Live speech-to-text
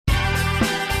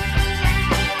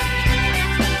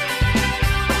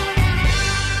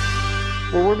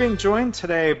being joined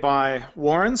today by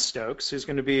Warren Stokes, who's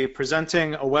going to be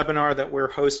presenting a webinar that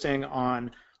we're hosting on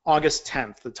August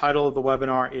 10th. The title of the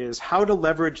webinar is How to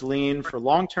Leverage Lean for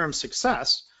Long-Term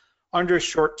Success Under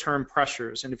Short-Term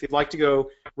Pressures. And if you'd like to go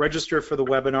register for the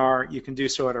webinar, you can do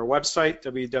so at our website,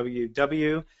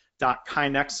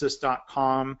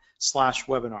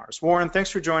 www.kinexus.com/webinars. Warren, thanks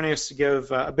for joining us to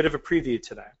give a bit of a preview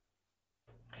today.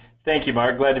 Thank you,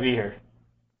 Mark. Glad to be here.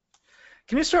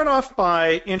 Can you start off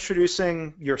by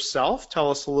introducing yourself?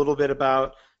 Tell us a little bit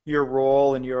about your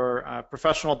role and your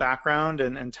professional background,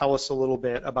 and tell us a little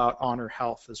bit about Honor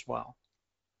Health as well.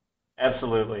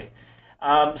 Absolutely.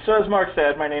 So as Mark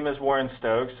said, my name is Warren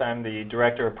Stokes. I'm the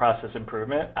Director of Process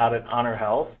Improvement out at Honor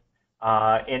Health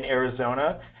in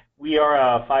Arizona. We are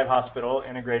a 5-hospital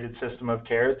integrated system of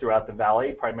care throughout the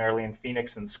valley, primarily in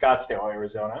Phoenix and Scottsdale,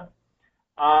 Arizona.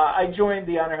 I joined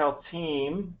the Honor Health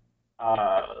team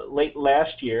late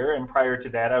last year, and prior to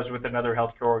that I was with another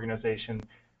healthcare organization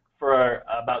for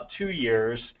about 2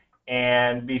 years,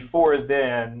 and before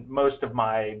then most of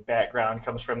my background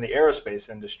comes from the aerospace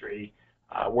industry,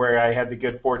 where I had the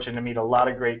good fortune to meet a lot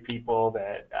of great people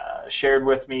that shared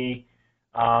with me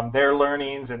their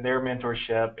learnings and their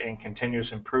mentorship and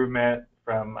continuous improvement,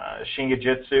 from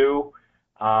Shingijutsu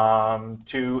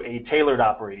to a tailored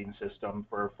operating system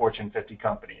for Fortune 50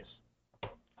 companies.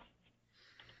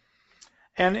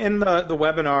 And in the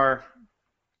webinar,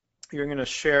 you're going to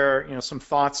share some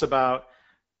thoughts about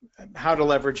how to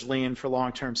leverage lean for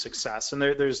long-term success. And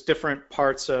there's different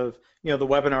parts of the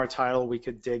webinar title we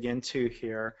could dig into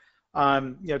here.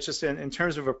 Just in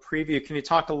terms of a preview, can you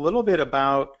talk a little bit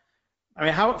about,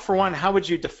 how would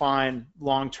you define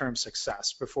long-term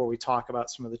success before we talk about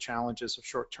some of the challenges of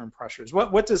short-term pressures?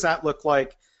 What does that look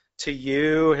like to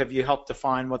you? Have you helped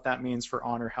define what that means for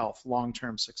Honor Health,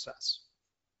 long-term success?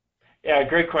 Yeah,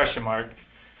 great question, Mark.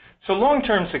 So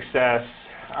long-term success,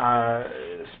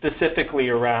 specifically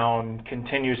around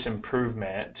continuous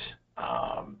improvement,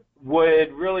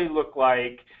 would really look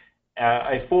like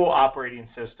a full operating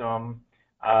system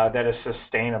that is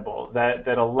sustainable,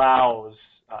 that allows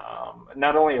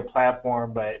not only a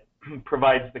platform but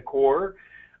provides the core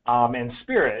and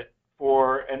spirit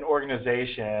for an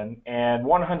organization and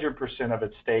 100% of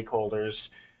its stakeholders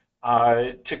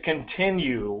to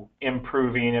continue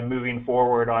improving and moving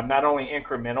forward on not only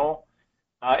incremental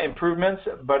improvements,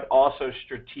 but also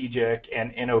strategic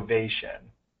and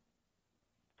innovation.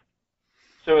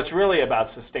 So it's really about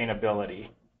sustainability.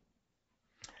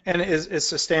 And is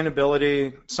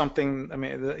sustainability something,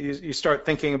 you start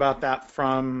thinking about that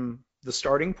from the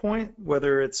starting point,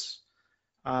 whether it's,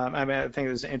 I think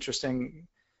it's an interesting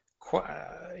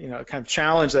kind of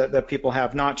challenge that people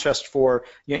have, not just for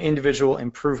individual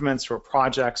improvements or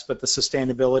projects, but the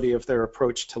sustainability of their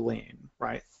approach to lean,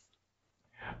 right?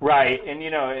 Right,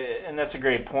 and that's a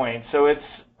great point. So it's,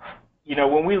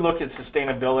 when we look at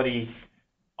sustainability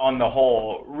on the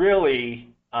whole,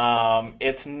 really,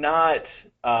 it's not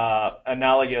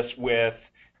analogous with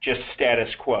just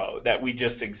status quo, that we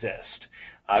just exist.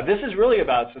 This is really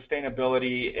about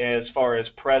sustainability as far as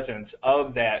presence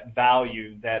of that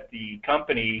value that the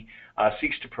company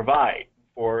seeks to provide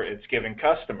for its given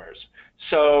customers.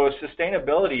 So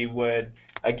sustainability would,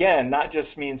 again, not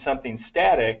just mean something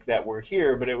static that we're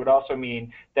here, but it would also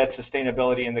mean that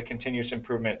sustainability and the continuous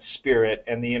improvement spirit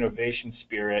and the innovation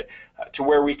spirit to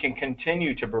where we can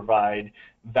continue to provide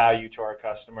value to our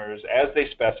customers as they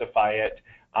specify it,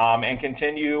 and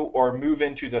continue or move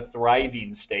into the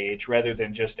thriving stage rather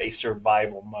than just a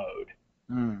survival mode.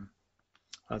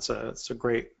 That's a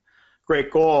great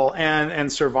goal, and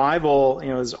survival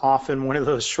is often one of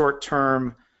those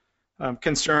short-term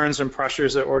concerns and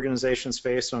pressures that organizations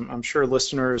face. I'm sure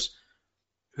listeners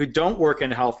who don't work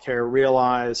in healthcare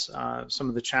realize some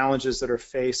of the challenges that are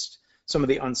faced, some of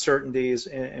the uncertainties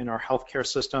in our healthcare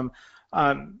system.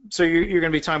 So you're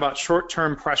going to be talking about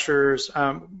short-term pressures.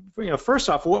 First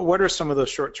off, what are some of those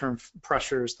short-term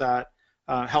pressures that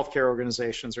healthcare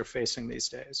organizations are facing these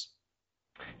days?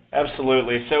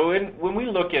 Absolutely. So when we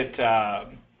look at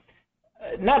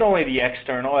not only the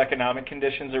external economic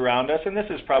conditions around us, and this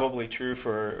is probably true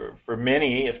for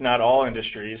many, if not all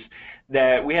industries,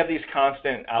 that we have these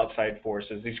constant outside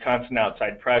forces, these constant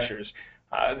outside pressures.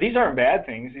 These aren't bad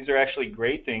things. These are actually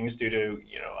great things due to,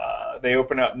 they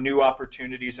open up new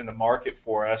opportunities in the market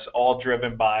for us, all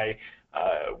driven by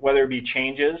whether it be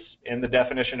changes in the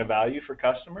definition of value for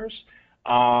customers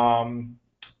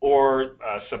or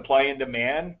supply and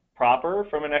demand proper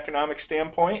from an economic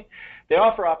standpoint. They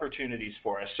offer opportunities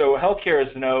for us. So healthcare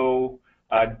is no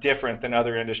different than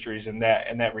other industries in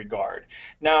that regard.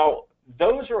 Now,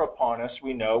 those are upon us,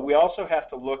 we know. We also have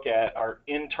to look at our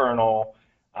internal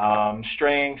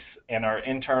strengths and our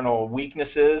internal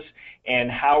weaknesses,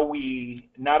 and how we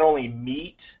not only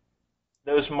meet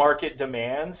those market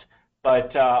demands,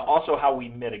 but also how we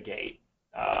mitigate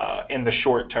in the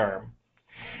short term.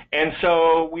 And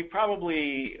so we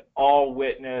probably all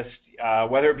witnessed,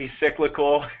 whether it be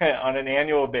cyclical on an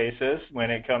annual basis when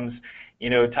it comes,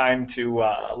 time to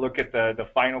look at the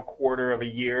final quarter of a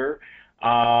year,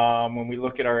 when we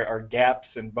look at our gaps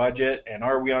in budget, and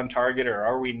are we on target or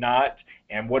are we not,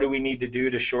 and what do we need to do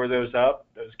to shore those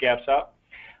gaps up.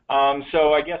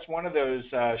 So I guess one of those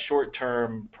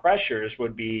short-term pressures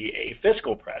would be a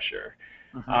fiscal pressure.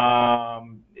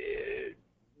 Mm-hmm.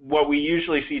 What we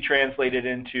usually see translated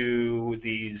into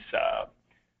these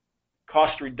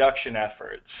cost reduction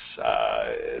efforts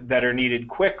that are needed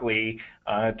quickly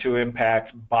to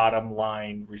impact bottom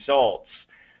line results.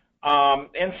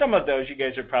 And some of those you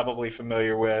guys are probably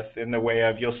familiar with, in the way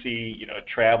of, you'll see,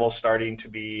 travel starting to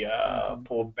be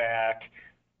pulled back.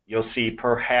 You'll see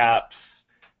perhaps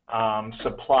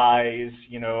supplies,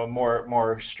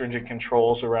 more stringent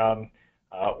controls around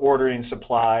ordering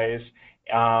supplies.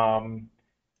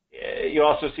 You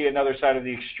also see another side of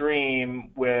the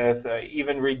extreme with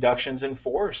even reductions in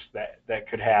force that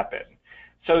could happen.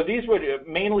 So these would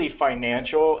mainly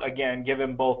financial, again,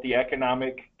 given both the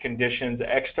economic conditions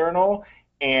external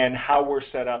and how we're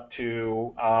set up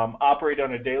to operate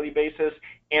on a daily basis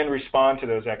and respond to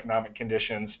those economic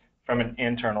conditions from an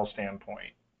internal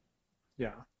standpoint.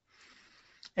 Yeah.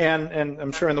 And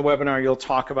I'm sure in the webinar you'll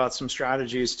talk about some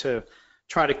strategies to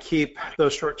try to keep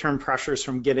those short-term pressures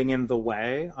from getting in the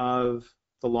way of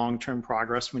the long-term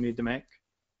progress we need to make?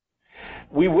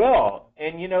 We will.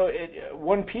 And,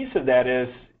 one piece of that is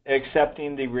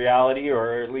accepting the reality,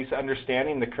 or at least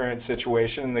understanding the current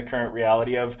situation and the current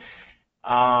reality of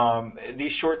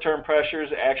these short-term pressures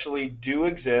actually do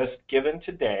exist given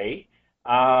today.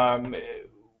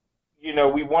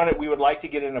 We would like to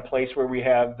get in a place where we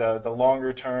have the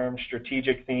longer-term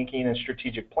strategic thinking and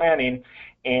strategic planning,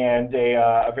 and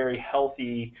a very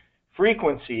healthy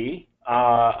frequency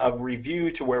of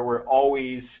review, to where we're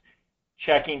always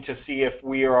checking to see if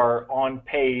we are on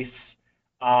pace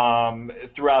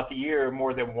throughout the year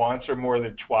more than once or more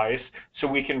than twice, so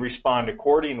we can respond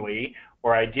accordingly,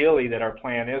 or ideally that our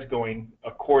plan is going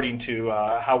according to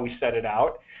how we set it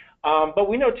out. But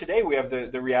we know today we have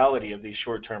the reality of these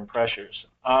short-term pressures.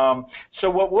 So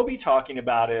what we'll be talking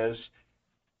about is,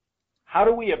 how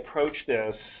do we approach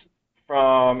this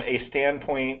from a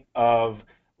standpoint of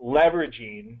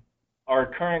leveraging our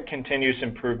current continuous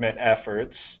improvement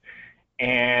efforts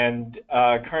and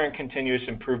current continuous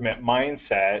improvement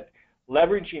mindset,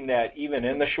 leveraging that even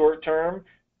in the short term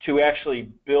to actually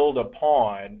build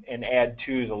upon and add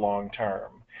to the long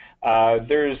term.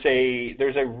 There's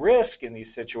a risk in these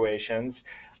situations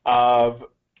of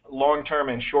long-term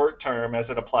and short-term, as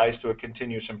it applies to a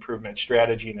continuous improvement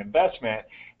strategy and investment,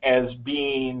 as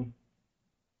being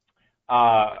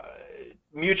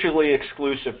mutually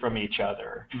exclusive from each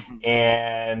other. Mm-hmm.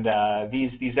 And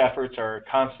these efforts are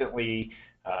constantly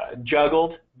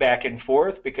juggled back and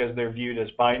forth because they're viewed as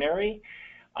binary.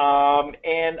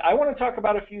 And I want to talk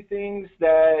about a few things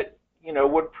that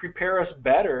would prepare us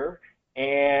better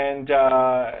and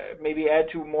maybe add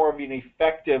to more of an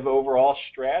effective overall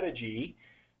strategy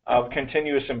of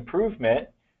continuous improvement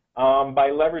by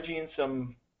leveraging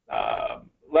some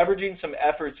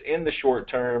efforts in the short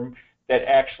term that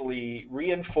actually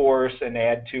reinforce and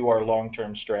add to our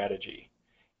long-term strategy.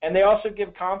 And they also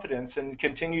give confidence and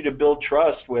continue to build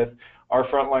trust with our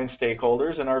frontline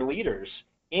stakeholders and our leaders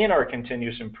in our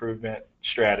continuous improvement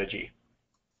strategy.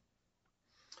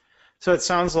 So it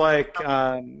sounds like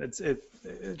it's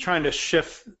trying to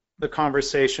shift the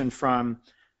conversation from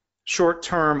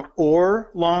short-term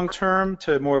or long-term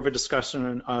to more of a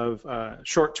discussion of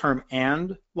short-term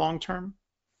and long-term.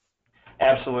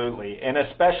 Absolutely, and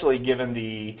especially given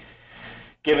the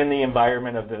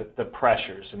environment of the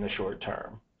pressures in the short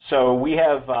term. So we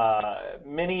have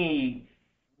many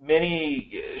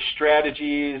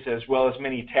strategies as well as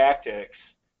many tactics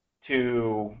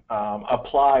to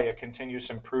apply a continuous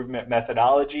improvement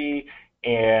methodology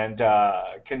and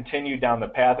continue down the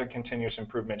path of continuous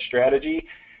improvement strategy.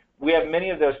 We have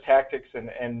many of those tactics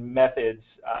and methods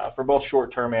for both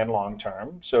short-term and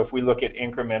long-term. So if we look at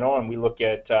incremental and we look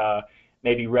at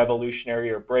maybe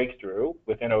revolutionary or breakthrough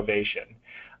with innovation.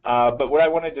 But what I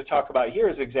wanted to talk about here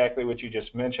is exactly what you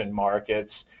just mentioned, Mark.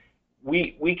 It's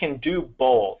we can do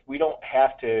both. We don't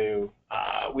have to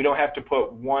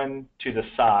put one to the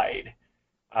side,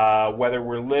 whether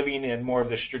we're living in more of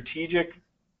the strategic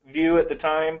view at the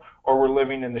time or we're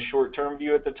living in the short-term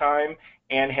view at the time,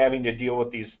 and having to deal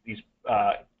with these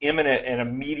imminent and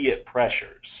immediate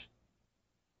pressures.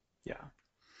 Yeah.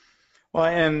 Well,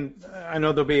 and I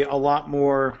know there'll be a lot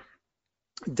more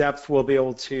depth we'll be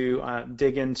able to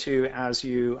dig into as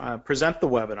you present the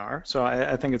webinar. So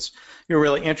I think it's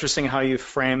really interesting how you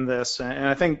frame this, and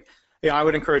I think I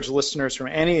would encourage listeners from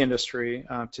any industry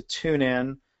to tune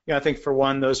in. I think for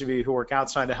one, those of you who work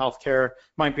outside of healthcare,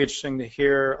 might be interesting to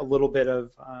hear a little bit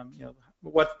of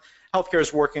what healthcare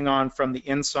is working on from the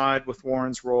inside with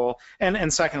Warren's role,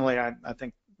 and secondly, I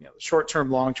think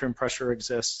short-term, long-term pressure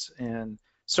exists in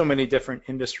so many different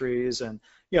industries, and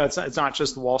it's not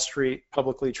just Wall Street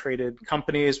publicly traded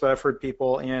companies, but I've heard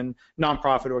people in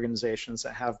nonprofit organizations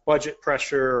that have budget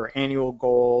pressure or annual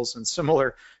goals and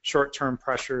similar short-term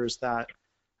pressures that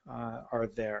are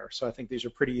there. So I think these are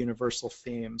pretty universal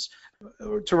themes.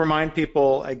 To remind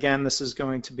people, again, this is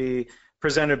going to be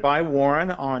presented by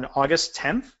Warren on August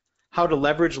 10th, How to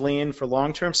Leverage Lean for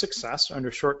Long-Term Success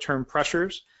Under Short-Term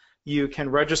Pressures. You can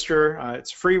register.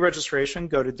 It's free registration.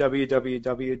 Go to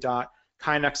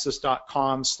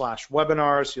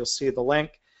www.kinexus.com/webinars. You'll see the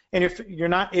link. And if you're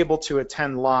not able to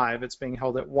attend live, it's being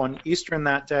held at 1 Eastern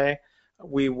that day,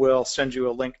 we will send you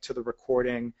a link to the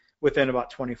recording within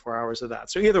about 24 hours of that.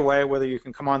 So either way, whether you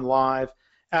can come on live,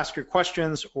 ask your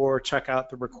questions, or check out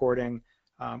the recording,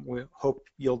 we hope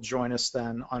you'll join us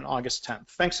then on August 10th.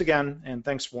 Thanks again, and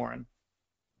thanks, Warren.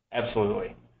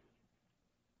 Absolutely.